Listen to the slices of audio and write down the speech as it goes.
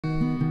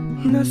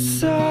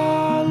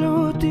नसालो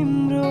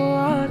तिम्रो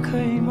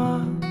आँखैमा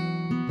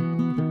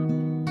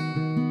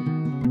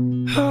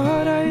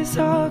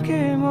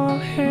हराइसके म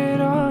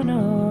हेर न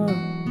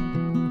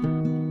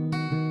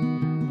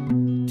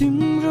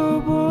तिम्रो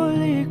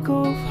बोलीको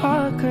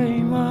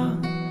फाकैमा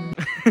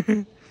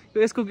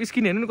यसको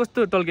स्किन हेर्नु कस्तो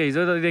टल्के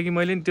हिजोदेखि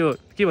मैले नि त्यो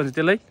के भन्छ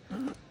त्यसलाई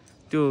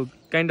त्यो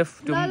काइन्ड अफ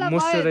त्यो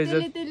मोइस्चराइजर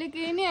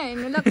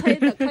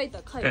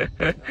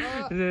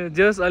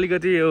जस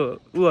अलिकति यो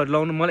उहरू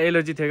लाउनु मलाई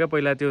एलर्जी थियो क्या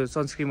पहिला त्यो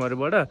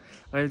सनस्क्रिमहरूबाट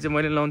अहिले चाहिँ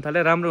मैले लाउनु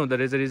थालेँ राम्रो हुँदो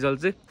रहेछ रिजल्ट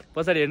चाहिँ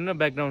पछाडि हेर्नु न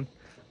ब्याकग्राउन्ड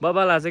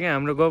बबा लाग्छ क्या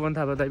हाम्रो गौवन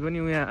थापा दाइ पनि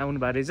यहाँ आउनु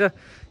भएको रहेछ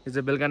यो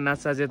चाहिँ बेलुका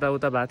नाचसाच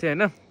यताउता भएको थियो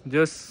होइन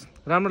जस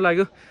राम्रो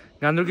लाग्यो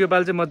घान्द्रुक यो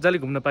पाल चाहिँ मजाले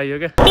घुम्न पाइयो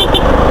क्या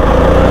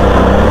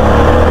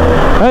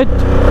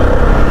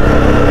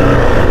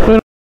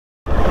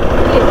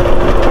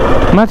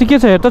माथि के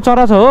छ हेर त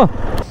चरा छ हो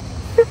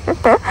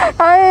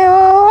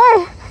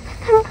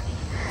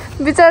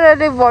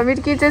बिचराले भमिट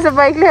किचेछ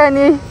बाइकले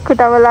अनि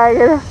खुट्टामा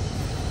लागेर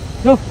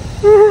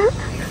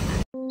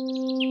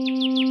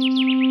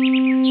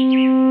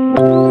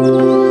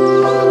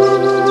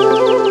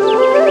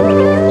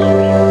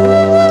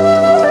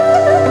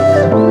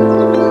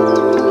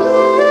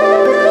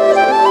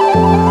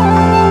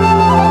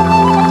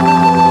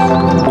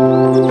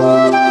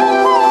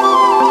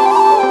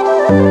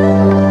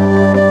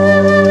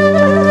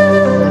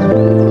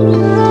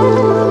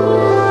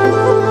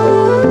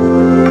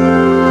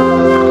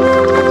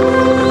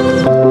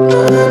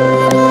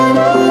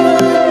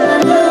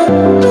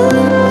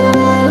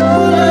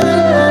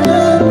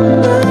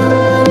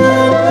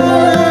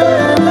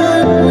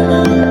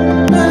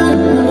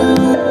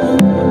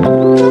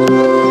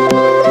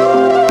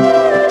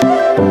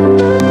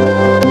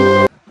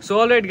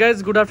all right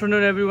guys good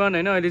afternoon everyone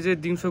होइन अहिले चाहिँ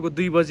दिउँसोको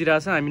 2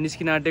 बजिरहेछ हामी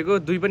निस्किन आँटेको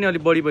 2 पनि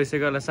अलिक बढी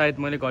भइसक्यो होला सायद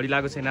मैले घडी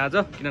लगाएको छैन आज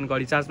किनभने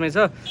घडी चार्जमै छ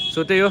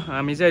सो त्यही हो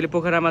हामी चाहिँ अहिले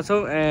पोखरामा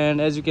छौँ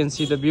and as you can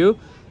see the view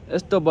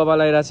यस्तो बबा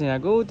लगाइरहेको छ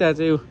यहाँको त्यहाँ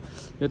चाहिँ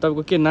यो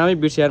तपाईँको के नामै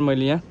बिर्सेँ यार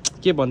मैले यहाँ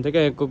के भन्थेँ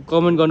क्या यहाँको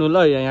कमेन्ट गर्नु ल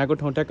यहाँको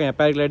ठाउँ ठ्याक्क यहाँ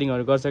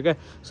प्याराग्लाइडिङहरू गर्छ क्या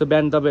सो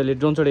बिहान तपाईँहरूले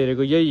ड्रोनबाट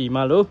हेरेको यही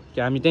हिमाल हो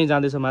कि हामी त्यहीँ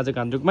जाँदैछौँ आज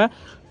घान्द्रुकमा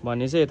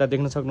भन्ने चाहिँ यता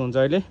देख्न सक्नुहुन्छ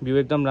अहिले भ्यू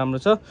एकदम राम्रो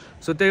छ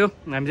सो त्यही हो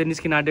हामी चाहिँ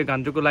निस्किन आँट्यो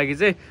घान्द्रुकको लागि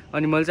चाहिँ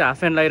अनि मैले चाहिँ हाफ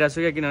प्यान्ट लगाइरहेको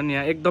छु क्या किनभने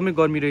यहाँ एकदमै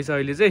गर्मी रहेछ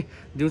अहिले चाहिँ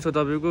दिउँसो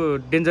तपाईँको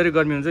डेन्जरै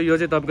गर्मी हुन्छ यो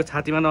चाहिँ तपाईँको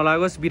छातीमा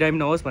नलागोस् बिरामी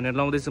नहोस् भनेर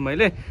लाउँदैछु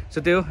मैले सो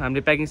त्यही हो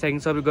हामीले प्याकिङ स्याकिङ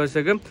सबै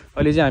गरिसक्यौँ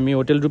अहिले चाहिँ हामी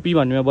होटल रुपी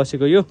भन्नेमा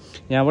बसेको यो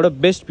यहाँबाट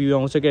बेस्ट भ्यू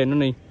आउँछ क्या हेर्नु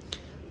न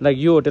लाइक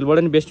यो होटलबाट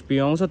नि बेस्ट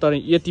भ्यू आउँछ तर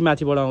यति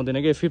माथिबाट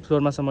आउँदैन कि 5th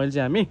फ्लोरमा छ मैले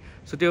चाहिँ हामी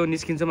सो त्यो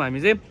निस्किन्छौँ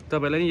हामी चाहिँ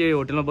तपाईँलाई नि यही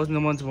होटलमा बस्नु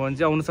मन छ भने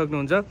चाहिँ आउनु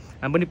सक्नुहुन्छ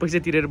हामी पनि पैसा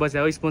तिरेर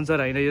बस्यो हो स्पोन्सर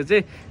होइन यो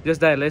चाहिँ जस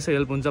दाइहरूलाई यसो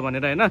हेल्प हुन्छ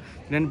भनेर होइन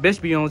किनभने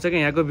बेस्ट भ्यू आउँछ क्या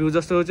यहाँको भ्यू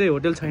जस्तो चाहिँ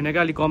होटल छैन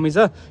क्या अलिक कमी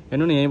छ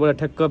हेर्नु न यहीँबाट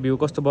ठ्याक्क भ्यू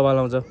कस्तो बबाल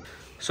आउँछ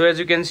so as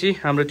you can C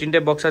हाम्रो 3टै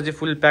बक्सा चाहिँ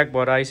फुल प्याक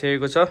भएर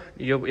आइसकेको छ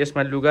यो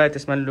यसमा लुगा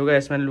त्यसमा लुगा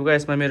यसमा लुगा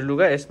यसमा मेरो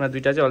लुगा यसमा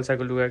 2टा चाहिँ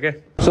अल्साको लुगा क्या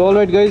सो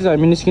अलराइट गाइज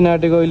हामी निस्किन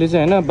आँटेको अहिले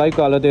चाहिँ होइन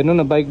बाइकको हालत हेर्नु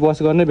न बाइक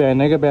वास गर्नै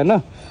भ्याएन क्या बिहान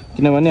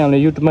किनभने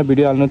हामीले युट्युबमा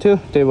भिडियो हाल्नु थियो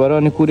त्यही भएर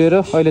अनि कुरेर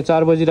अहिले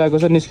 4 बजिरहेको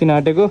छ निस्किन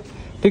आँटेको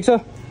ठिक छ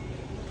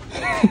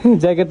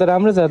ज्याकेट त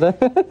राम्रो छ त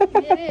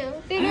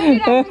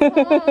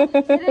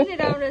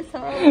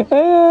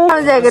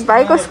ज्याकेट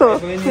भाइ कसको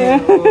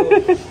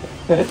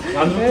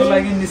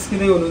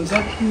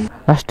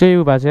लास्टै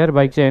उ भएको छ यार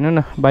बाइक चाहिँ हेर्नु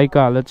न बाइकको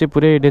हालत चाहिँ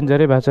पुरै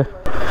डेन्जरै भएको छ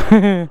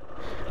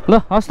ल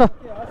हस् त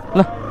ल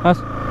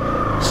हस्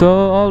सो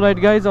अलराइट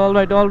गाइज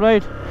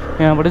अलराइट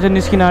यहाँबाट चाहिँ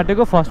निस्किन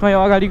आँटेको फर्स्टमा यो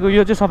अगाडिको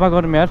यो चाहिँ सफा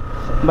गरौँ यार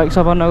बाइक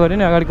सफा नगरे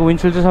नि अगाडिको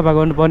विन्डसिल्ड चाहिँ सफा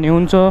गर्नुपर्ने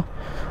हुन्छ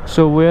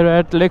so where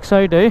at leg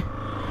side है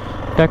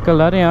ट्याक्कल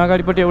लाएर यहाँ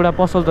अगाडिपट्टि एउटा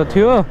पसल त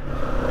थियो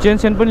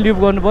चेन पनि लिभ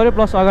गर्नु पऱ्यो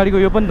प्लस अगाडिको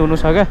यो पनि धुनु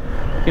छ क्या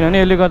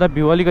किनभने यसले गर्दा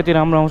भ्यू अलिकति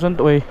राम्रो आउँछ नि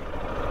त ओइ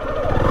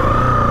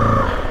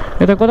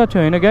यता कता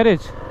थियो होइन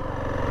ग्यारेज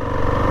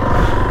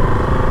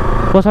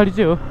पछाडि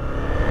चाहिँ हो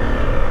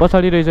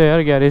पछाडि रहेछ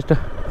यार ग्यारेज त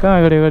कहाँ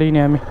अगाडि नि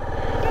हामी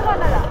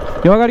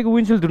यो अगाडिको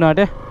विन्डसिल्ड धुन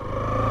आँटे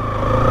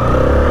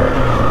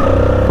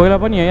पहिला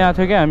पनि यहीँ आएको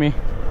थियो क्या हामी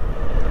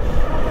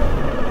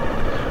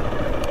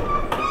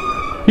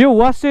यो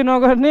वास चाहिँ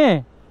नगर्ने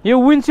यो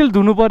विन्डसिल्ड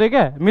धुनु पऱ्यो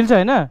क्या मिल्छ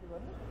होइन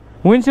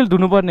विन्डसिल्ड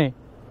धुनु पर्ने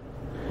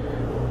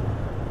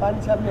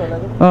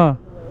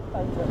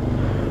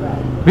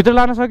भित्र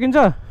लान सकिन्छ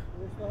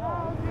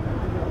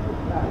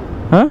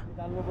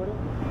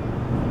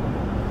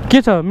के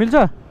छ मिल्छ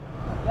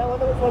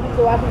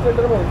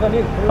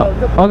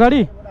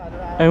अगाडि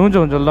ए हुन्छ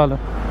ल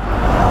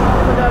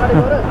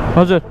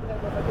हजुर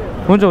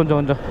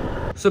हुन्छ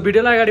सो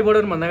भिडियोलाई अगाडि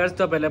बढाउनु भन्दा अगाडि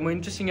तपाईँहरूलाई म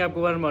इन्ट्रेस्टिङ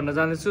एपको बारेमा भन्न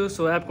जाँदैछु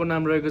सो एपको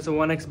नाम रहेको छ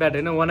 1x ब्याट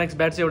होइन 1x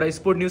ब्याट चाहिँ एउटा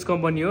स्पोर्ट न्युज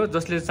कम्पनी हो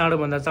जसले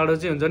चाँडोभन्दा चाँडो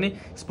चाहिँ हुन्छ नि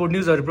स्पोर्ट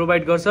न्युजहरू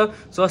प्रोभाइड गर्छ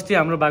सो अस्ति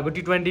हाम्रो भएको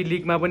T20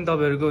 लिगमा पनि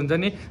तपाईँहरूको हुन्छ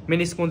नि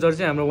मेन स्पोन्सर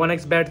चाहिँ हाम्रो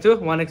 1x ब्याट थियो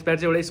 1x ब्याट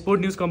चाहिँ एउटा स्पोर्ट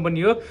न्युज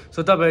कम्पनी हो सो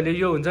तपाईँहरूले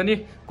यो हुन्छ नि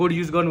कोड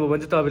युज गर्नुभयो भने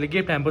चाहिँ तपाईँहरूले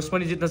गिफ्ट ह्याम्पर्स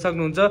पनि जित्न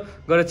सक्नुहुन्छ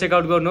गएर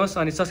चेकआउट गर्नुहोस्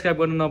अनि सब्सक्राइब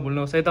गर्नु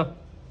नभुल्नुहोस् है त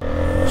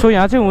सो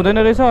यहाँ चाहिँ हुँदैन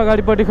रहेछ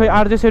अगाडिपट्टि खै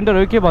आरजे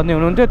सेन्टरहरू के भन्ने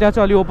हुनुहुन्थ्यो त्यहाँ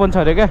चाहिँ अलि ओपन छ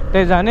अरे क्या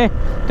त्यही जाने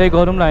त्यही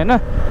गरौँला होइन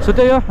सो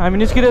त्यही हो हामी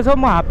निस्किरहेछौँ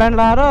म हाफ प्यान्ट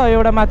लाएर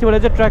एउटा माथिबाट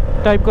चाहिँ ट्र्याक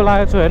टाइपको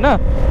लगाएको छु होइन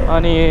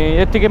अनि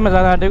यत्तिकैमा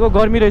जान आँटेको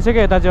गर्मी रहेछ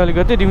क्या यता चाहिँ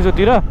अलिकति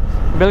दिउँसोतिर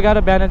बेलुका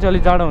र बिहान चाहिँ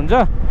अलिक जाडो हुन्छ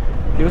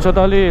दिउँसो त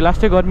अलि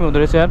लास्टै गर्मी हुँदो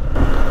रहेछ यार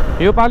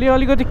योपालि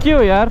अलिकति के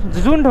हो यार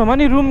जुन ठाउँमा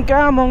नि रुम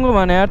क्या महँगो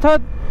भने यार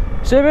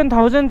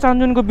 7,000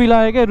 चान्जुनको बिल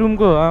आयो क्या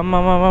रुमको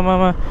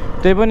आमामामामा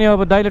त्यही पनि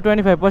अब दाइले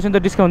 25% त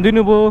डिस्काउन्ट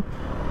दिनुभयो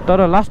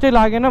तर लास्टै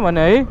लागेन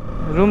भने है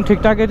रुम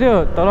ठिकठाकै थियो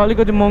तर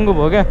अलिकति महँगो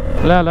भयो क्या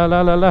ल ल ल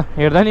ल ल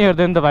हेर्दा नि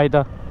हेर्दैन त भाइ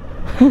त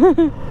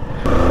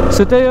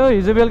सो त्यही हो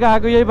हिजो बेलुका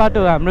आएको यही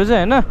बाटो हाम्रो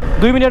चाहिँ होइन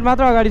 2 मिनट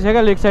मात्र अगाडि छ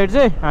क्या लेक साइड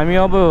चाहिँ हामी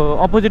अब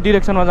अपोजिट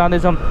डिरेक्सनमा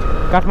जाँदैछौँ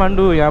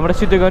काठमाडौँ यहाँबाट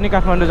सिधै गर्ने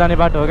काठमाडौँ जाने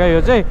बाटो हो क्या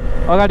यो चाहिँ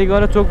अगाडि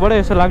गएर चोकबाट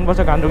यसो लाग्नुपर्छ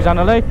घान्द्रुक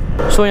जानलाई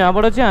सो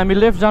यहाँबाट चाहिँ हामी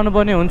लेफ्ट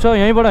जानुपर्ने हुन्छ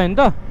यहीँबाट होइन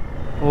त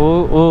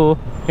हो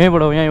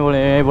यहीँबाट हो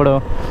यहीँबाट हो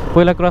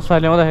पहिला क्रस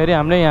फायर ल्याउँदाखेरि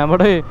हामीले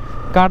यहाँबाटै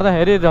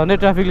काट्दाखेरि झन्डै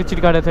ट्राफिकले चिट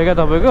काटेको थियो क्या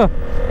तपाईँको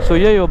सो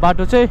यही हो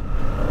बाटो चाहिँ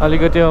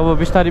अलिकति अब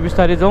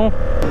बिस्तारै जाउँ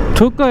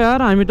ठुक्क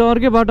यार हामी त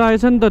अर्कै बाटो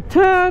आएछ नि त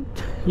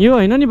थ्याट यो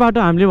होइन नि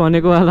बाटो हामीले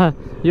भनेको वाला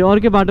यो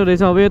अर्कै बाटो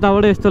रहेछ अब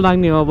यताबाट यस्तो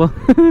लाग्ने हो अब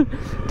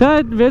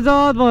थ्याट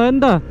बेजत भयो नि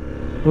त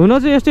हुन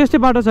चाहिँ यस्तै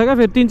बाटो छ क्या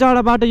फेरि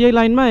 3-4वटा बाटो यही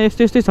लाइनमा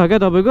यस्तै छ क्या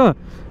तपाईँको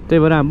त्यही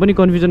भएर हामी पनि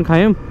कन्फ्युजन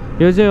खायौँ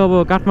यो चाहिँ अब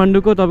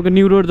काठमाडौँको तपाईँको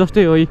न्यू रोड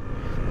जस्तै हो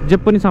जे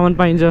पनि सामान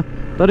पाइन्छ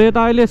तर यो त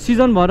अहिले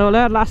सिजन भएर होला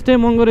यार लास्टै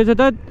महँगो रहेछ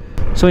त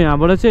सो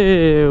यहाँबाट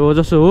चाहिँ हो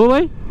जस्तो हो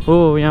भाइ हो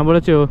यहाँबाट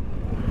चाहिँ हो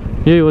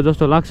यही हो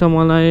जस्तो लाग्छ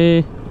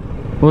मलाई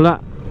होला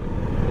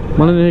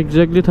मलाई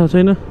एक्ज्याक्टली थाहा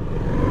छैन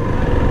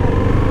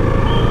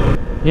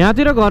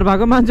यहाँतिर घर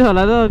भएको मान्छे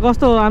होला त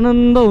कस्तो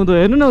आनन्द हुँदो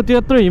हेर्नु न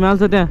त्यत्रो हिमाल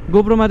छ त्यहाँ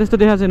गोप्रोमा त्यस्तो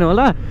देखाएको छैन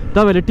होला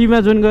तपाईँहरूले टिभीमा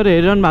जोइन गरेर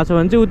हेरिरहनु भएको छ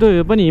भने चाहिँ उतो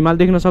पनि हिमाल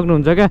देख्न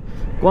सक्नुहुन्छ क्या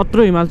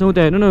कत्रो हिमाल छ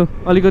उता हेर्नु न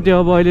अलिकति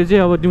अब अहिले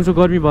चाहिँ अब दिउँसो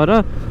गर्मी भएर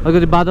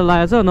अलिकति बादल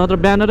आएछ नत्र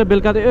बिहान र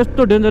बेलुका त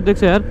यस्तो डेन्जर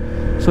देख्छ यार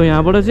सो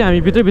यहाँबाट चाहिँ हामी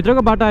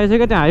भित्रको बाटो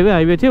आइसक्यो त्यहाँ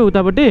हाइवे थियो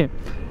उतापट्टि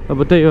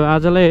अब त्यही हो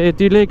आजलाई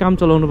यतिले काम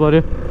चलाउनु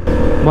पऱ्यो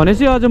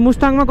भनेपछि अझ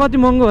मुस्ताङमा कति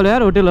महँगो होला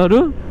यार होटेलहरू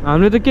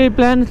हामीले त केही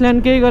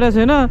प्लान केही गरेको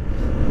छैन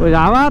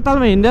हावा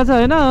तालमा हिँड्दैछ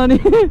होइन अनि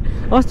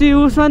अस्ति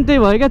उसमा पनि त्यही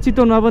भयो क्या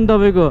चितवनमा पनि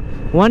तपाईँको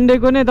 1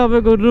 डेको नै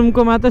तपाईँको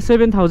रुमको मात्र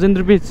 7,000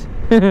 रुपिज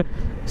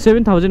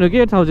 7,000 हो कि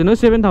 8,000 हो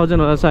 7,000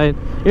 होला सायद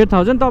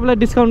 8,000 तपाईँलाई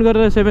डिस्काउन्ट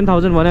गरेर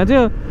 7,000 भनेको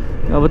थियो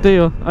अब त्यही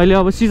हो अहिले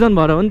अब सिजन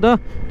भएर हो नि त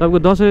तपाईँको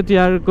दसैँ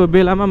तिहारको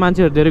बेलामा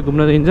मान्छेहरू धेरै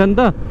घुम्न हिँड्छ नि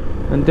त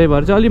अनि त्यही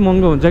भएर चाहिँ अलिक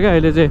महँगो हुन्छ क्या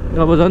अहिले चाहिँ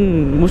अब झन्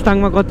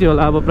मुस्ताङमा कति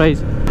होला अब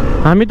प्राइस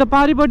हामी त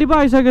पारिपट्टि पो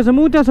आइसकेको छौँ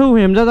उता छौँ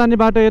हेम्जा जाने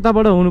बाटो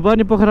यताबाट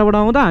हुनुपर्ने पोखराबाट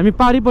आउँदा हामी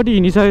पारिपट्टि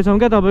हिँडिसकेको छौँ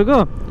क्या तपाईँको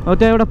अब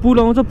त्यहाँ एउटा पुल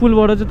आउँछ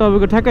पुलबाट चाहिँ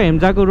तपाईँको ठ्याक्कै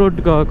हेम्जाको रोड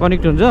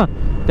कनेक्ट हुन्छ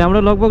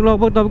त्यहाँबाट लगभग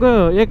तपाईँको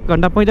 1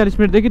 घन्टा 45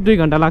 मिनटदेखि 2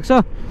 घन्टा लाग्छ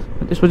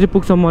त्यसपछि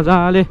पुग्छौँ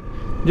मजाले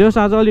जस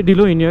आज अलिक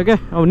ढिलो हिँड्यो क्या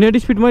अब नेट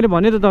स्पिड मैले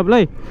भने त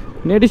तपाईँलाई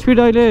नेट स्पिड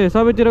अहिले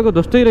सबैतिरको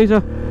ध्वस्तै रहेछ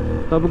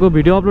तपाईँको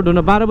भिडियो अपलोड हुन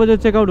 12 बजे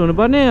चेकआउट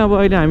हुनुपर्ने अब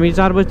अहिले हामी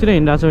 4 बजीतिर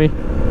हिँडिरहेको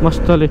छौँ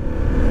मस्तले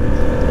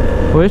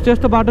हो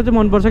यस्तो बाटो चाहिँ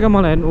मनपर्छ क्या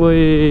मलाई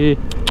ओए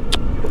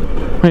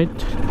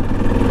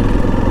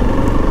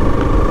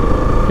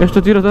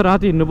यस्तोतिर त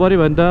राति हिँड्नु पऱ्यो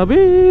भने त अब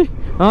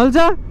हल्छ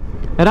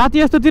राति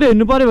यस्तोतिर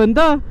हिँड्नु पऱ्यो भने त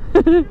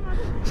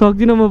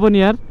सक्दिनँ म पनि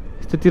यार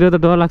यस्तोतिर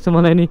त डर लाग्छ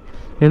मलाई नि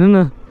हेर्नु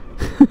न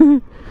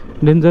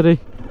डेन्जरै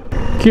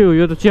के हो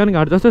यो त चियान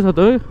घाट जस्तै छ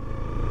त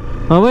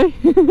हो भाइ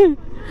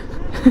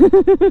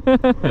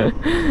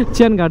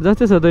चियान घाट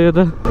जस्तै छ त यो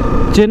त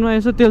चेनमा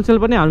यसो तेलसेल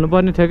पनि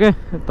हाल्नुपर्ने थियो क्या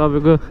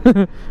तपाईँको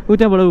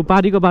उताबाट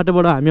पारीको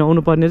बाटोबाट हामी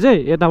आउनुपर्ने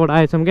चाहिँ यताबाट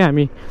आएछौँ क्या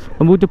हामी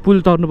अब त्यो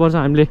पुल तर्नुपर्छ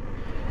हामीले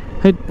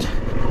है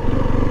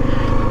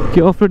के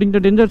अफ रोडिङ त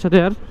डेन्जर छ त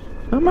यार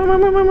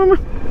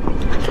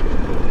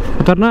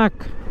खतरनाक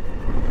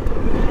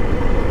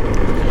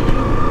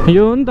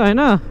यो हो नि त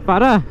होइन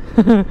पारा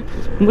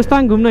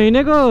मुस्ताङ घुम्न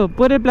हिँडेको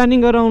पुरै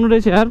प्लानिङ गरेर आउनु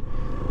रहेछ यार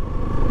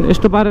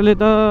यस्तो पाराले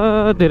त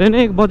धेरै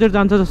नै बजेट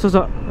जान्छ जस्तो छ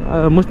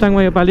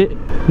मुस्ताङमा योपालि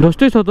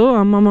ढोस्टै छ त हो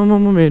आम्मामामा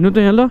हेर्नु त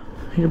यहाँ ल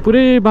यो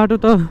पुरै बाटो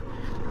त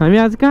हामी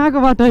आज कहाँको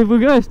बाटो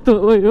आइपुग्यो यस्तो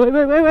ओइ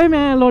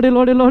म्या लड्यो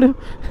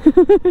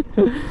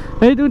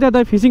है तँ त्यहाँ त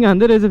फिसिङ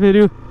हान्दै रहेछ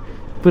फेरि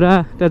पुरा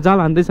त्यहाँ जाल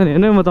हान्दैछ नि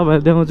हेर्नु म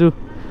तपाईँहरू देखाउँछु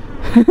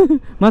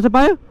माछा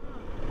पायो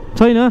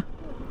छैन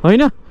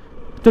होइन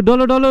त्यो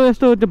डलो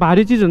यस्तो त्यो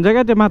भारी चिज हुन्छ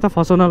क्या त्यो माछा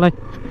फसाउनलाई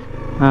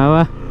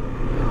हावा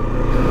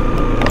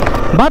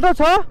बाटो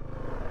छ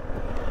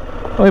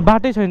ओइ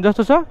बाटै छैन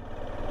जस्तो छ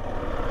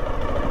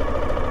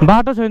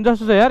बाटो छैन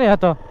जस्तो छ यार यहाँ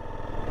त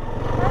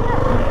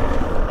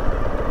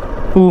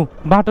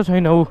बाटो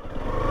छैन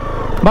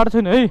बाटो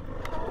छैन है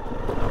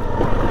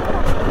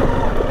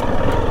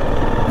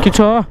के छ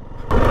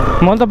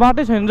मलाई त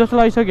बाटै छैन जस्तो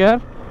लागिसक्यो यार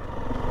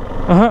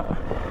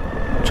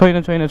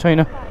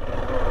छैन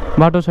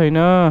बाटो छैन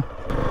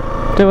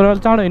त्यही भएर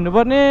चाँडो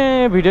हिँड्नुपर्ने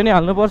भिडियो नि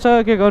हाल्नुपर्छ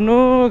के गर्नु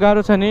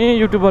गाह्रो छ नि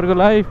युट्युबरको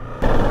लागि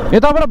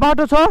यताबाट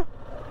बाटो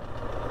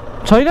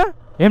छैन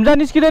हेम्जा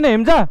निस्किँदैन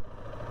हेम्जा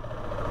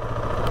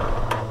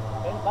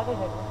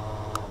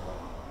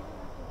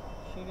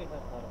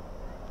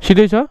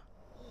सिधै छ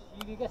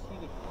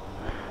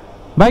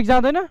बाइक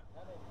जाँदैन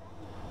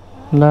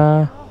ला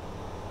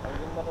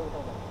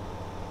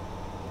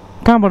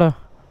कहाँबाट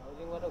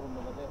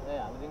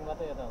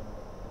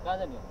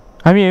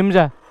हामी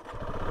हेम्जा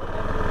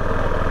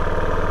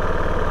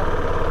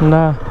ल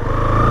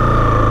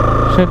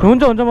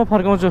हुन्छ हुन्छ म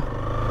फर्काउँछु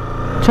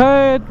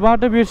छैट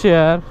बाटो बिर्सेँ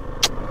यार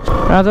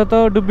आज त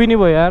डुब्बिनी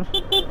भयो यार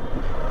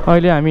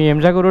अहिले हामी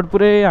हेम्जाको रोड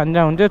पुरै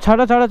हान्जा हुन्थ्यो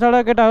छाडा छाडा छाडा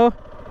केटा हो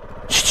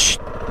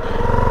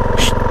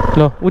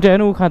ल उता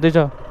हेर्नु ऊ खाँदैछ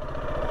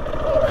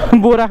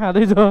बोरा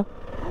खाँदैछ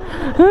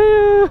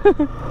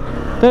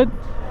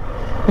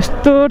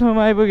यस्तो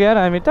ठाउँमा आइपुग्यो यार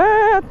हामी त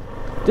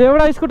त्यो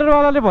एउटा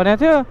स्कुटरवालाले भनेको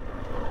थियो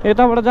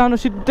यताबाट जानु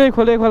सिधै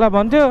खोले खोला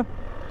भन्थ्यो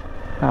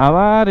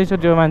हावा रहेछ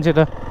त्यो मान्छे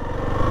त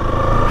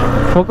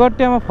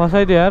फोकट्यामा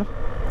फसाइदियो यार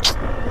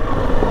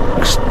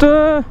कस्तो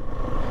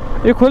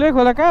यो खोले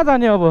खोला कहाँ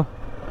जाने अब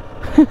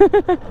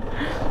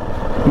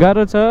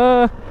गाह्रो छ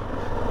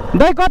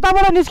दाइ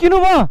कताबाट निस्किनु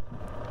म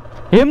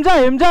हेम्जा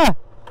हेम्जा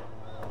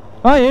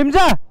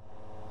हेम्जा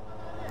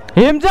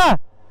हेम्जा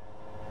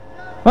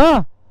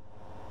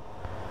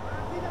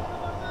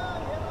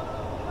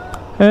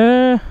ए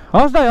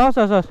हस् दाइ हस्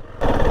हस् हस्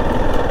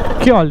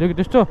के हल्यो कि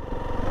त्यस्तो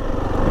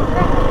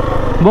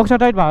बक्सा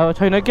टाइट भएको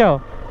छैन क्या हो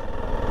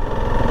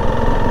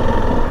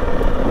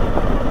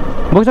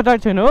बक्सा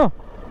टाइट छैन हो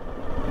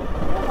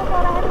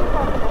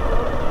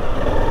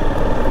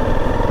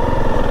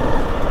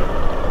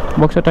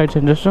बक्सा टाइट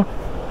छैन जस्तो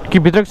कि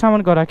भित्रको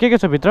सामान करा के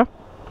छ भित्र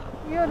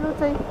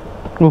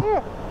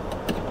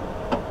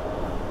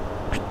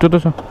त्यो त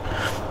छ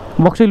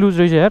बक्सै लुज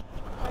रहेछ यार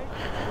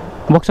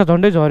बक्सा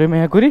झन्डै झऱ्यो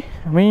यहाँ कुरी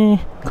हामी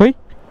खै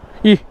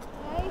इ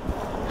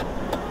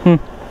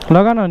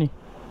लगा न नि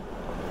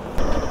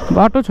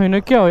बाटो छैन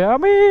क्या हो यार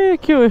अबे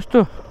के हो यस्तो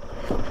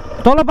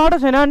तल बाटो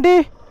छैन आन्टी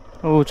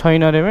ओ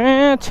छैन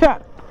रे छ्या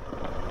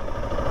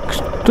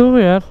कस्तो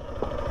यार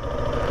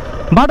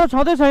बाटो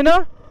छँदै छैन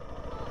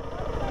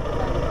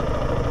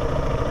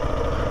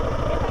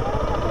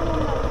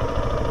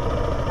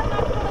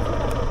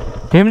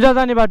हेम्जा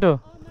जाने बाटो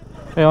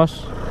ए हस्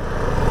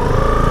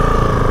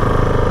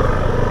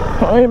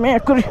ओइ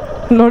म्याकुरी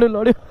लड्यो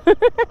लड्यो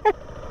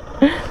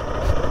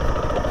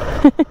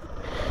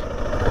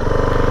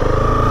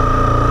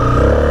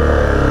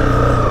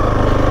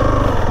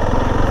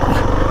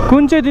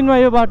कुन चाहिँ दिनमा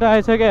यो बाटो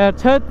आएछ क्या यार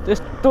छेत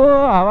यस्तो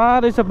हावा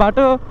रहेछ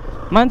बाटो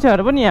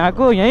मान्छेहरू पनि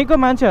यहीँको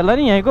मान्छेहरूलाई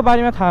नि यहीँको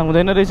बारेमा थाहा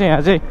हुँदैन रहेछ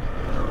यहाँ चाहिँ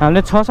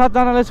हामीले 6-7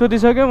 जनालाई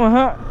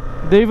सोधिसक्यौँ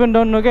दे इभन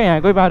डोन्ट नो क्या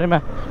यहाँकै बारेमा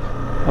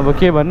अब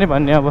के भन्ने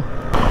अब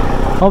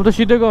त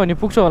सिधै गयो भने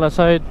पुग्छ होला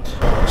सायद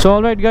सो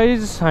अलराइट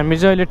गाइज हामी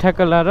चाहिँ अहिले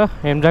ठ्याक्क लाएर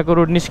हेम्जाको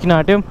रोड निस्किन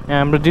आँट्यौँ यहाँ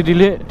हाम्रो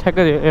दिदीले ठ्याक्क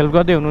हेल्प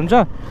गर्दै हुनुहुन्छ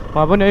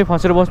उहाँ पनि अहिले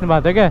फसेर बस्नु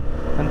भएको थियो क्या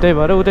अनि त्यही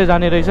भएर उतै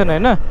जाने रहेछन्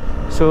होइन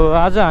सो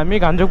आज हामी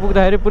घान्द्रुक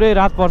पुग्दाखेरि पुरै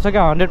रात पर्छ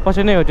क्या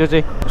 100% नै हो त्यो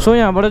चाहिँ सो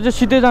यहाँबाट चाहिँ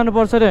सिधै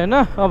जानुपर्छ अरे होइन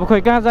अब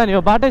खोइ कहाँ जाने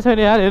हो बाटै छैन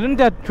यार हेर्नु नि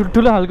त्यहाँ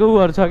ठुल्ठुलो खालको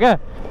उहरू छ क्या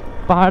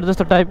पहाड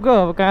जस्तो टाइपको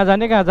अब कहाँ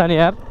जाने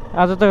यार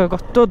आज त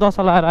कस्तो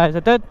दशा लाएर आएछ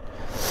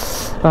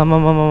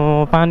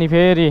त्यहाँ पानी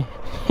फेरि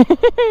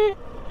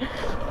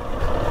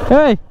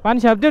ए पानी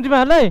छ्याप्दियौ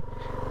तिमीहरूलाई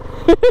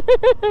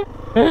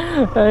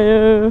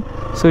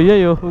सो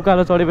यही हो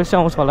उकालो चढेपछि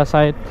आउँछ होला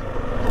सायद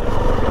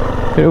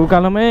फेरि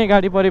उकालोमै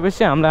गाडी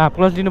परेपछि हामीलाई हाफ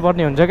क्लच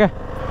दिनुपर्ने हुन्छ क्या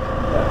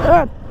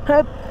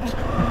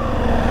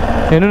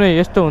हेर्नु न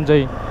यस्तो हुन्छ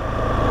है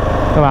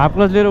अब हाफ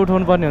क्लच लिएर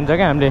उठाउनु पर्ने हुन्छ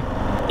क्या हामीले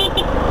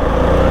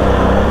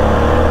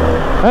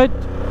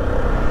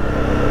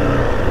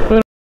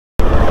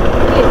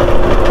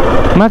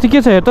माथि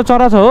के छ हेर त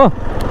चरा छ हो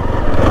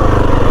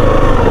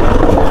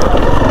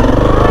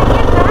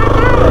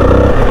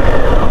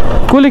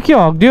कसले के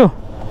हग्दियो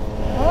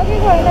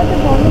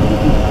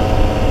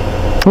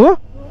हो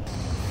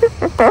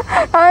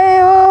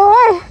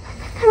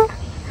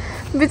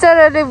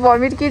बिचराले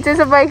भमिट किचेछ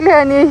बाइकले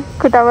अनि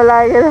खुट्टामा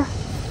लागेर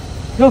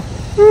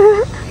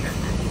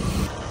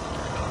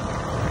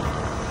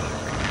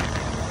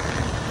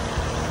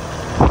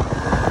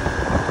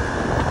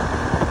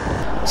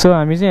सो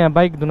हामी चाहिँ यहाँ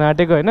बाइक धुन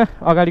आँटेको होइन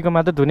अगाडिको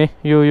मात्रै धुने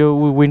यो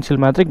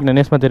विन्डसिल्ड मात्रै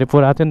किनभने यसमा धेरै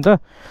फोहोर आएको थियो नि त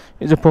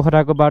यो चाहिँ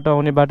पोखराको बाटो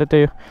आउने बाटो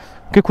त्यही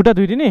के खुट्टा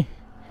धुइदिने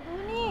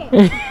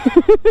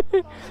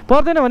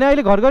पर्दैन भने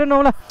अहिले घर गरे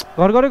नौला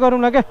घर गरे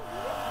गरौँला क्या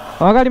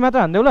अगाडि मात्र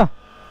हान्देऊ ल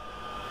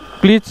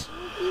प्लिज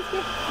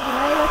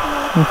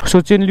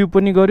सो चेन ल्युब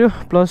पनि गऱ्यो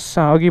प्लस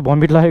अघि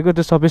भमिट लागेको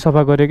त्यो सबै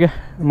सफा गरेँ क्या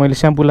मैले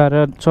स्याम्पू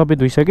लाएर सबै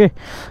धोइसकेँ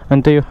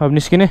अनि त्यही अब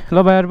निस्किने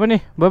ल भाइहरू पनि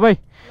बाई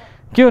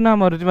के हो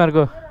नामहरू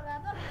तिमीहरूको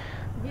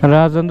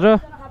राजन र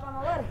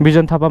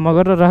बिजन थापा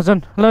मगर र राजन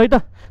ल है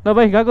त ल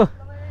भाइ गएको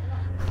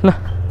ल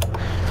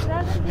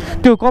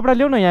त्यो कपडा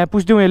ल्याउ न यहाँ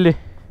पुछ्दिउँ यसले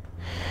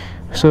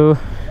सो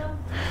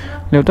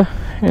ल्याउ त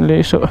यसले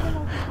यसो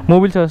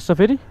मोबिल छ जस्तो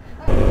फेरि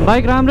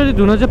बाइक राम्ररी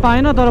धुन चाहिँ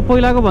पाएन तर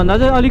पहिलाको भन्दा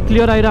चाहिँ अलिक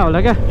क्लियर आइरहेको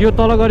होला क्या यो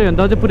तल गऱ्यो भने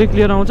त चाहिँ पुरै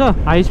क्लियर आउँछ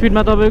हाई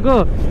स्पिडमा तपाईँको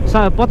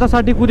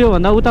 50-60 कुद्यो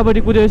भन्दा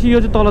उतापट्टि कुदेपछि यो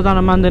चाहिँ तल जान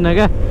मान्दैन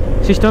क्या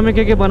सिस्टमै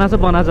के बनाछ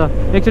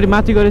एकचोटि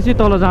माथि गरेपछि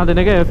तल जाँदैन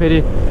क्या फेरि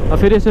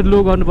यसरी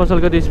लो गर्नुपर्छ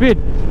अलिकति स्पिड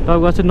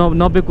तपाईँको चाहिँ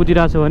 90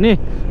 कुदिरहेको छ भने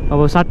अब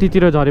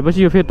 60तिर झरेपछि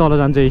यो फेरि तल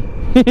जान्छ है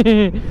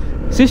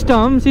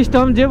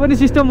सिस्टम जे पनि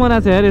सिस्टम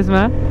बनाएको छ यार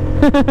यसमा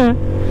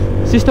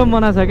सिस्टम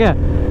बनाएको छ क्या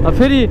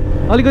फेरि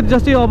अलिकति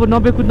जस्तै अब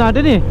 90 कुद्न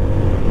आँट्यो नि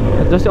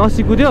जस्तै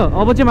 80 कुद्यो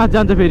अब चाहिँ माथि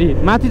जान्छ फेरि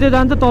माथि चाहिँ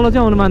जान्छ तल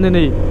चाहिँ आउनु मान्दैन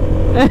है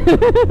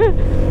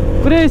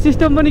पुरै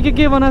सिस्टम पनि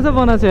के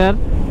बनाएको छ यार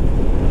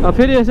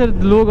फेरि यसरी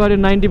लो गऱ्यो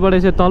 90बाट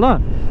यसरी तल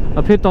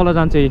फेरि तल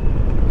जान्छ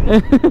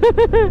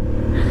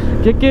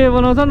है के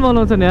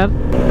बनाउँछन् यार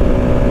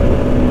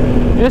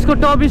यसको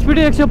टप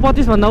स्पिडै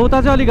 125 भन्दा उता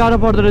चाहिँ अलिक गाह्रो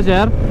पर्दो रहेछ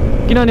यार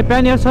किनभने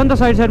प्यानियर छ नि त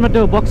साइडमा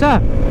त्यो बक्सा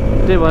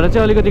त्यही भएर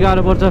चाहिँ अलिकति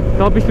गाह्रो पर्छ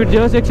टप स्पिड जे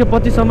होस्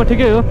 125 सम्म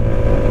ठिकै हो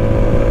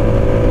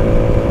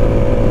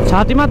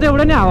छातीमा त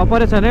एउटा नि हावा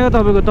परेको छैन क्या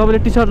तपाईँले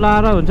टी सर्ट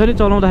लाएर हुन्छ नि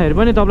चलाउँदाखेरि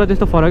पनि तपाईँलाई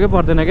त्यस्तो फरकै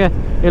पर्दैन क्या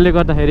यसले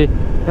गर्दाखेरि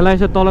यसलाई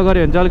यसो तल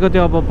गऱ्यो भने चाहिँ अलिकति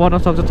अब पर्न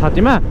सक्छ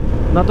छातीमा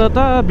नत्र त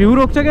भ्यू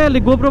रोक्छ क्या यसले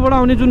गोप्रोबाट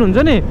आउने जुन हुन्छ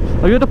नि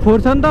यो त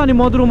फोर्छ नि त अनि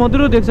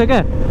मधुरो देख्छ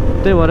क्या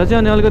त्यही भएर चाहिँ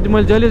अनि अलिकति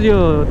मैले जहिले यो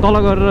तल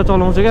गरेर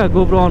चलाउँछु क्या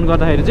गोप्रो अन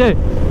गर्दाखेरि चाहिँ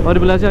अरू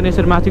बेला चाहिँ अनि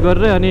यसरी माथि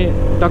गरेर अनि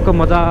टक्क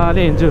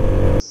मजाले हिँड्छु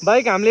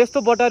बाइक हामीले यस्तो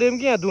बटार्यौँ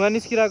कि यहाँ धुवा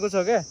निस्किरहेको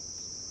छ क्या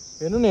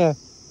हेर्नु न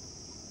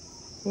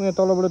यहाँ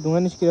तलबाट धुवा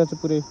निस्किरहेको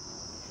छ पुरै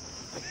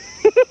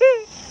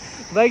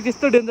बाइक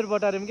त्यस्तो डेन्जर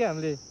बटार्यौँ क्या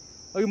हामीले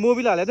अघि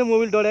मोबिल हाले त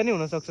मोबिल डढाइ नै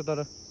हुनसक्छ तर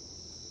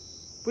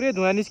पुरै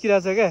धुवा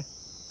निस्किरहेको छ क्या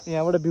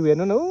यहाँबाट भ्यू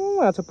हेर्नु न ऊ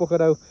आएको छ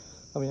पोखरा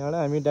अब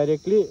यहाँबाट हामी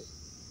डाइरेक्टली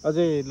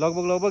अझै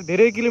लगभग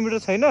धेरै किलोमिटर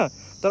छैन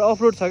तर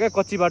अफ रोड छ क्या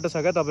कच्ची बाटो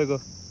छ क्या तपाईँको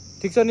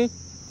ठिक छ नि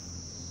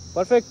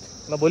पर्फेक्ट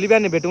ल भोलि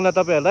बिहान भेटौँला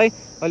तपाईँहरूलाई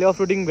अहिले अफ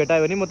रोडिङ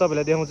भेटायो भने म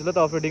तपाईँलाई देखाउँछु ल त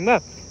अफ रोडिङमा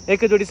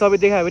एकैचोटि सबै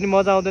देखायो भने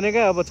मजा आउँदैन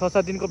क्या अब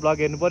 6-7 दिनको भ्लग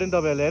हेर्नु पऱ्यो नि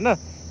तपाईँहरूले होइन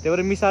त्यही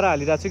भएर मिसाएर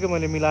हालिरहेको छु क्या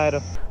मैले मिलाएर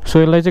सो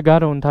यसलाई चाहिँ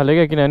गाह्रो हुन थाल्यो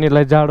क्या किनभने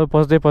यसलाई जाडो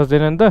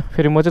पस्दैन नि त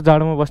फेरि म चाहिँ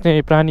जाडोमा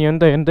बस्ने प्राणी हो नि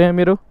त हेर्नु त यहाँ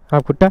मेरो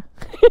हात खुट्टा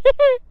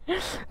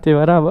त्यही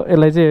भएर अब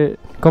यसलाई चाहिँ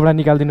कपडा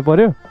निकालिदिनु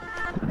पऱ्यो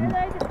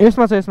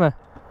यसमा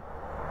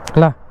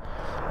ल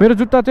मेरो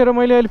जुत्तातिर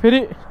मैले अहिले फेरि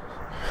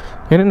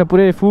हेर्नु न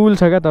पुरै फुल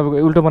छ क्या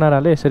तपाईँको उल्टो बनाएर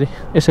हालेँ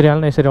यसरी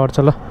हाल्न यसरी अट्छ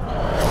ल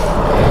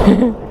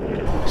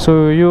सो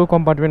यो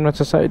कम्पार्टमेन्टमा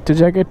छ सायद त्यो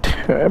ज्याकेट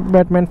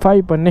ब्याटम्यान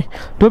 5 भन्ने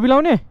टोपी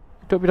लाउने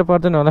टोपी त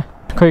पर्दैन होला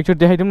खै एकचोटि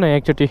देखाइदिउँ न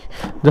एकचोटि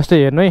जस्तै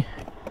हेर्नु है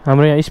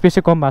हाम्रो यहाँ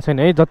स्पेसै कम भएको छैन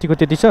है जतिको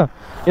त्यति छ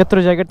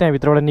यत्रो ज्याकेट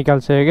त्यहाँभित्रबाट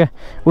निकाल्छ क्या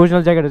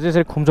ओरिजिनल ज्याकेटहरू चाहिँ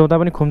यसरी खुम्चाउँदा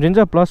पनि खुम्चिन्छ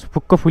प्लस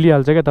फुक्क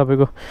फुलिहाल्छ क्या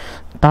तपाईँको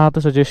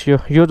तातो छ जेस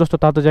यो जस्तो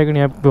तातो ज्याकेट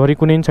यहाँभरि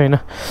कुनै पनि छैन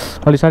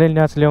अलि साह्रै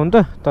न्याच ल्याउनु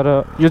त तर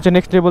यो चाहिँ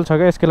नेक्स्ट लेभल छ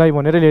क्या यसको लागि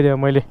भनेर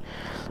ल्याइदिएँ मैले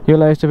यो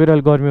लागि चाहिँ फेरि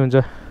अलिक गर्मी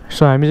हुन्छ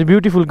सो हामी चाहिँ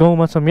ब्युटिफुल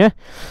गाउँमा छौँ यहाँ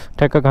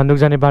ठ्याक्क घान्द्रुक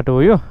जाने बाटो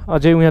हो यो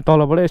अझै उहाँ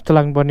तलबाट यस्तो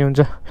लाग्नुपर्ने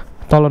हुन्छ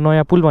तल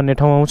नयाँ पुल भन्ने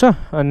ठाउँ आउँछ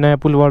अनि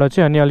नयाँ पुलबाट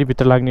चाहिँ अनि अलिक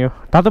भित्र लाग्ने हो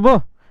तातो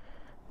भयो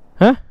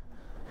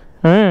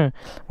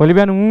भोलि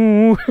बिहान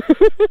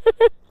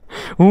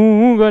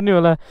गर्ने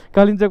होला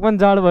कालिम्पोङ पनि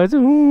जाडो भएछ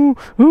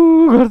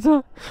गर्छ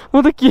म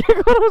त के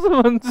गराउँछु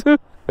भन्छु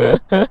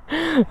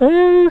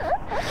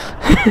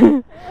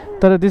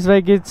तर this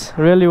bike is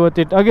really worth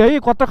it अघि है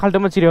कत्रो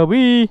खाल्टोमा छिर्यो अब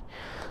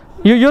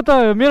यो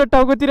त मेरो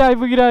टाउकोतिर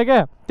आइपुगिरह्यो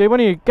क्या त्यही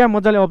पनि क्या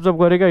मजाले अब्जर्भ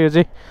गरेँ क्या यो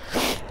चाहिँ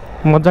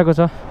मजाको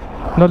छ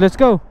ल लेट्स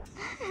गो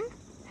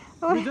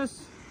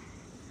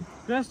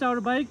क्र्यास्ड आवर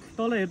बाइक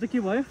तल हेर्दा के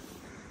भयो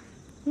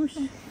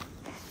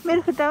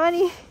मेरो खुट्टामा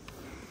नि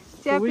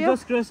we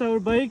just crashed our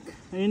bike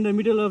in the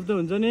middle of the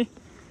हुन्छ नि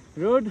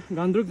रोड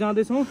घान्द्रुक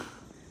जाँदैछौँ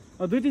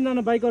 2-3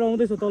 जना बाइकहरू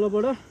आउँदैछ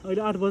तलबाट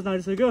अहिले 8 बज्न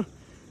आँटिसक्यो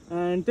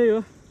एन्ड त्यही हो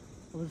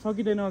अब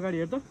सकिँदैन अगाडि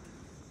हेर त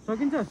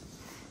सकिन्छ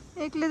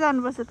एक्लै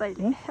जानुपर्छ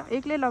तैँले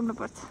एक्लै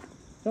लग्नुपर्छ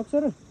सक्छ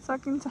र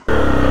सकिन्छ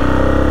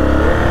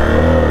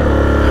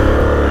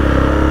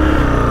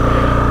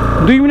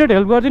 2 मिनट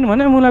हेल्प गरिदिनु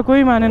भने मलाई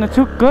कोही मानेन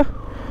चुक्क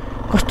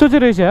कस्तो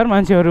चाहिँ रहेछ यार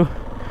मान्छेहरू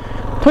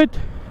थैट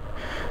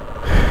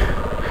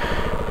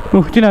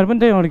तिनीहरू पनि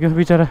त्यही अड्क्यो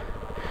बिचरा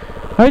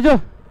है त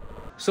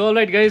सो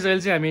अलराइट गाइज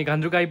अहिले चाहिँ हामी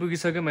घान्द्रुक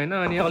आइपुगिसक्यौँ होइन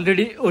अनि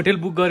अलरेडी होटेल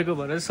बुक गरेको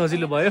भएर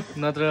सजिलो भयो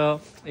नत्र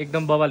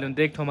एकदम बबाल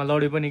हुन्थ्यो एक ठाउँमा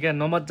लड्यो पनि क्या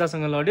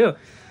नमजासँग लड्यो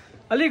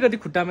अलिकति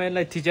खुट्टामा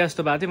यसलाई थिचे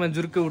जस्तो भएको थियो मैले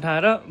जुर्कै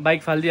उठाएर बाइक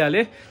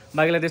फालिदिइहालेँ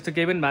बाइकलाई त्यस्तो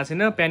केही पनि भएको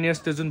छैन प्यानियर्स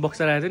त्यो जुन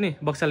बक्सा राखेको थियो नि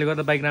बक्साले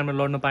गर्दा बाइक राम्रो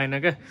लड्न पाएन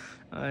क्या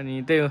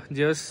अनि त्यही हो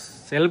जे होस्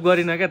हेल्प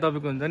गरिनँ क्या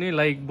तपाईँको हुन्छ नि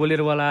लाइक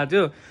बोलेरोवाला आएको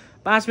थियो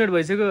 5 मिनट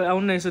भइसक्यो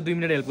आउनु न यसो 2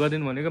 मिनट हेल्प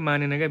गरिदिनु भनेको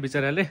मानेन क्या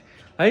बिचराले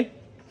है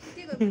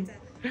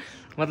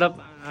मतलब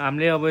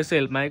हामीले अब यसो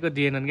हेल्प मागेको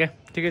दिएनन् क्या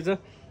ठिकै छ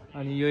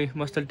अनि यो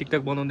मस्त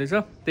टिकटक बनाउँदैछ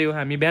त्यही हो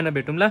हामी बिहान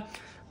भेटौँला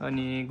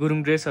अनि गुरुङ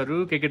ड्रेसहरू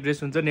के ड्रेस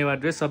हुन्छ नेवार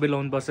ड्रेस सबै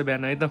लाउनुपर्छ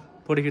बिहान है त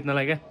फोटो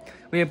खिच्नलाई क्या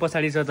उयो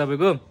पछाडि छ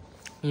तपाईँको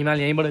हिमाल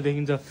यहीँबाट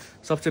देखिन्छ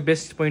सबसे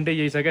बेस्ट पोइन्टै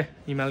यही छ क्या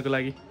हिमालको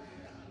लागि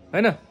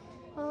होइन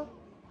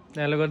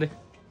यहाँ गर्दै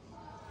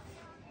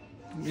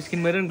स्किन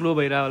मेरो पनि ग्लो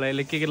भइरहेको होला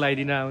यसले के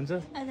लगाइदिन हुन्छ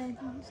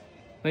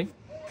है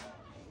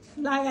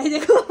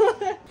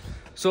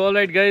सो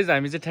अलराइट गाइज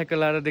हामी चाहिँ ठ्याक्क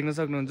लाएर देख्न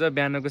सक्नुहुन्छ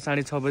बिहानको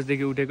 6:30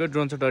 बजीदेखि उठेको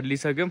ड्रोन सटहरू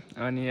लिइसक्यौँ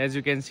अनि as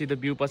you can see the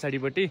view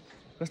पछाडिपट्टि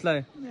कसलाई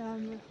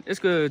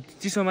यसको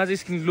चिसोमा चाहिँ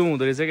स्किन ग्लो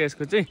हुँदो रहेछ क्या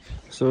यसको चाहिँ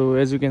so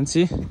as you can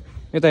C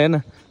यता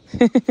हेर्न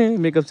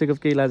मेकअप सेकअप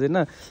केही लाग्दैन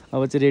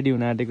अब चाहिँ रेडी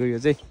हुन आँटेको यो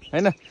चाहिँ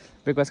होइन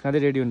ब्रेकफास्ट खाँदै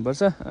रेडी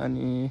हुनुपर्छ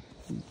अनि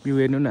भ्यू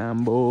हेर्नु न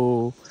आम्बो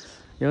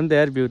यो नि त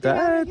यार भ्यू त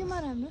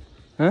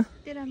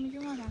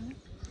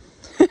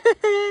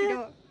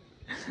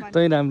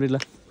तै राम्री ल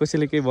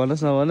कसैले केही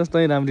भन्नुहोस् नभन्नुहोस्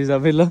तै राम्री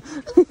सबै ल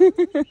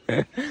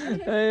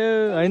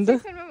होइन त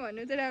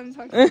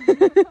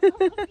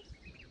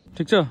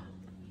ठिक छ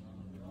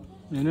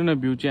हेर्नु न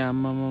भ्यू चाहिँ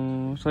आम्मामा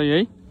सही है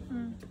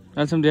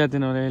अहिलेसम्म देखाएको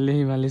थिएन होला यसले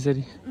हिमाल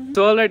यसरी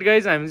सो अलराइट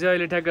गाइज हामी चाहिँ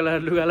अहिले ठ्याक्क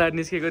लाएर लुगा लाएर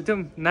निस्केको थियौँ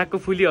नाकको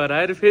फुली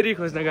हराएर फेरि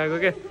खोज्न गएको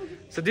क्या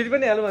सो दिदी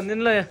पनि हाल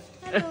भनिदिनु ल यहाँ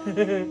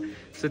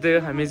सो त्यही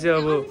हामी चाहिँ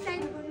अब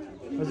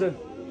हजुर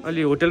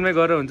अलि होटलमै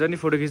गएर हुन्छ नि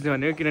फोटो खिच्ने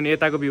भनेको किनभने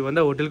यताको भ्यू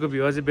भन्दा होटलको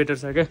भ्यू अझै बेटर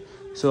छ क्या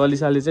सो अलि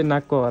साली चाहिँ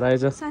नाकको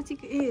हराएछ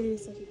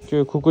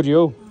त्यो खुकुरी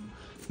हौ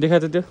देखा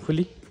त त्यो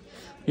फुली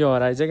यो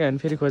हराएछ क्या हामी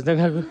फेरि खोज्न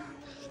गएको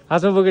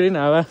हातमा बोकेर नि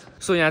हावा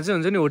सो यहाँ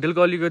चाहिँ हुन्छ नि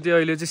होटलको अलिकति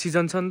अहिले चाहिँ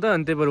सिजन छ नि त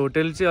अनि त्यही भएर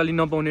होटल चाहिँ अलि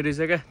नपाउने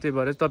रहेछ क्या त्यही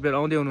भएर तपाईँहरू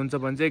आउँदै हुनुहुन्छ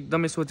भने चाहिँ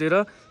एकदमै सोचेर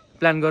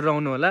प्लान गरेर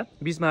आउनु होला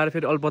बिचमा आएर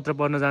फेरि अलपत्र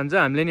पर्न जान्छ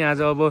हामीले नि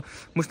आज अब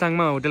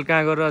मुस्ताङमा होटल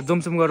कहाँ गरेर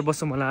जोमसोम गरेर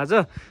बस्छौँ होला आज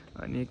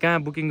अनि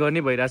कहाँ बुकिङ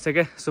गर्ने भइरहेछ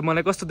क्या सो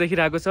मलाई कस्तो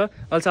देखिरहेको छ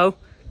अल्छा हौ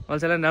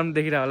अल्छालाई राम्रो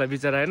देखिरहेको होला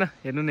बिचरा होइन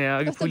हेर्नु न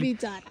यहाँ अघि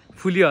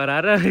फुली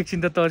हराएर एकछिन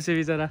त तर्से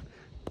बिचरा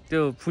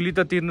त्यो फुली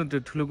त तिर्नु त्यो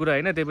ठुलो कुरा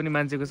होइन त्यही पनि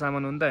मान्छेको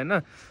सामान हो नि त होइन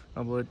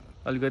अब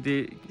अलिकति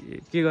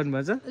के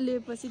गर्नुभएको छ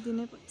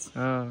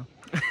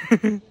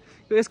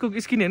यसको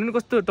स्किन हेर्नु न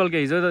कस्तो टल्के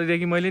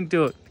हिजोदेखि मैले नि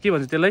त्यो के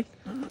भन्छ त्यसलाई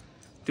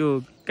त्यो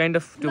काइन्ड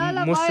अफ त्यो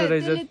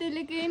मोइस्चराइजर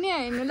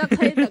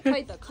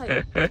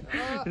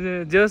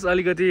जस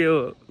अलिकति यो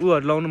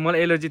उहरू लाउनु मलाई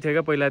एलर्जी थियो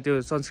क्या पहिला त्यो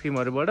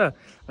सनस्क्रिमहरूबाट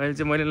अहिले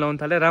चाहिँ मैले लाउनु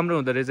थालेँ राम्रो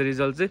हुँदो रहेछ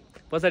रिजल्ट चाहिँ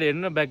पछाडि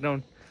हेर्नु न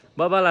ब्याकग्राउन्ड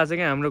बबा लाग्छ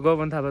क्या हाम्रो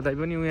गगन थापा दाइ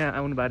पनि यहाँ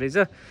आउनु भएको रहेछ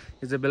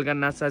यो चाहिँ बेलुका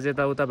नाचसाज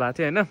यताउता भएको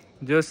थियो होइन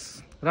जस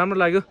राम्रो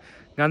लाग्यो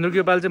घान्द्रुक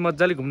यो पाल चाहिँ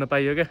मजाले घुम्न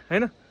पाइयो क्या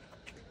होइन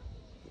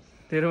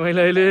तेरो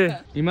मैले अहिले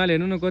हिमाल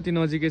हेर्नु न कति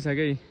नजिकै छ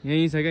क्या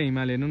यहीँ छ क्या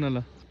हिमाल हेर्नु न ल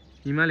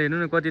हिमाल हेर्नु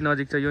न कति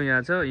नजिक छ यो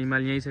यहाँ छ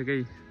हिमाल यहीँ छ क्या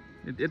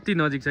यति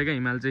नजिक छ क्या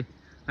हिमाल चाहिँ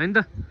होइन त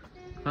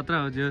खतरा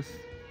हो जस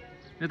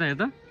यता हेर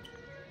त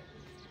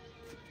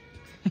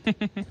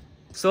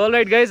सो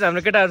अलराइट गाइज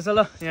हाम्रो केटाहरू छ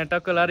ल यहाँ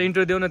टक्क लाएर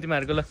इन्ट्रो देऊ न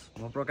तिमीहरूको ल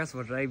म प्रकाश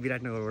भट्टराई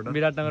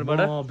विराटनगरबाट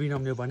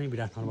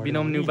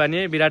विनम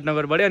न्युपाने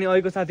विराटनगरबाट अनि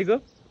अहिलेको साथीको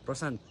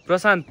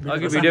प्रशान्त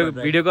अघि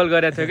भिडियो कल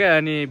गरेको थियो क्या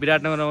अनि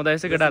विराटनगर आउँदा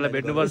यसै केटाहरूलाई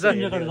भेट्नुपर्छ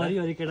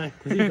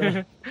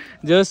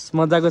जस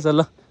मजाको छ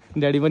ल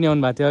ड्याडी पनि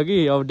आउनु भएको थियो अघि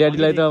अब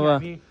ड्याडीलाई त अब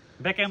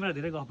ब्याक क्यामेरा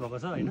धेरै गफ भएको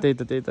छ हैन त्यही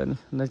त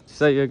नि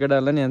सही हो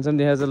केटाहरूलाई नि ह्यान्डसम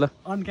देखाएको छ ल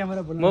अन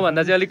क्यामेरा बोल्नु म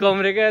भन्दा चाहिँ अलिक कम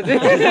रे क्या चाहिँ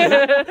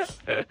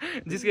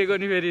जिस्केको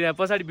नि फेरि यहाँ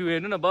पछाडि भ्यू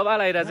हेर्नु न बबाल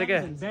आइरहेको छ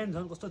क्या बिहान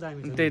झन् कस्तो दामी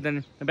छ त्यही त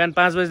नि बिहान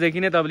 5 बजेदेखि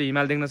नै तपाईँले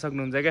हिमाल देख्न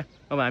सक्नुहुन्छ क्या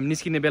अब हामी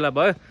निस्किने बेला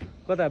भयो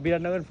कता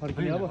विराटनगर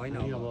फर्किने अब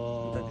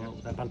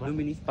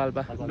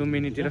पाल्पा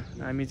लुम्बिनीतिर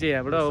हामी चाहिँ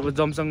यहाँबाट अब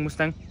जमसङ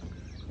मुस्ताङ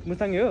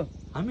हो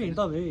हामी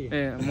हिँड्दा भए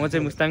ए म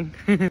चाहिँ मुस्ताङ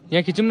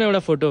यहाँ खिचौँ न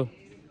एउटा फोटो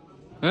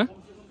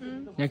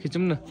यहाँ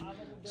खिचौँ न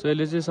सो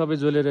यसले चाहिँ सबै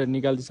जोलेर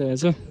निकालिदिइसकेको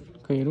छ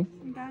खै हेरौँ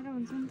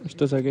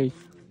यस्तो छ क्या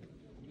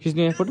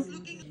खिच्ने यहाँ फोटो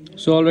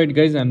सो अलराइट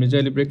गाइज हामीले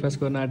चाहिँ अहिले ब्रेकफास्ट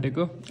गर्न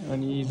आँटेको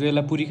अनि हिजो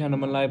यसलाई पुरी खान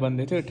मन लाग्यो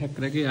भन्दै थियो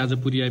ठ्याक्कै आज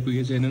पुरी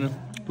आइपुगेको छ हेर्नु न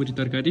पुरी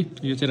तरकारी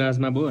यो चाहिँ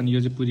राजमा भयो अनि यो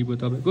चाहिँ पुरी भयो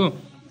तपाईँको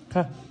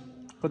खा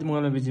कति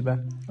मोबाइलमा बिजी भए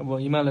अब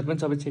हिमालहरू पनि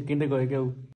सबै छेकिँदै गयो क्या ऊ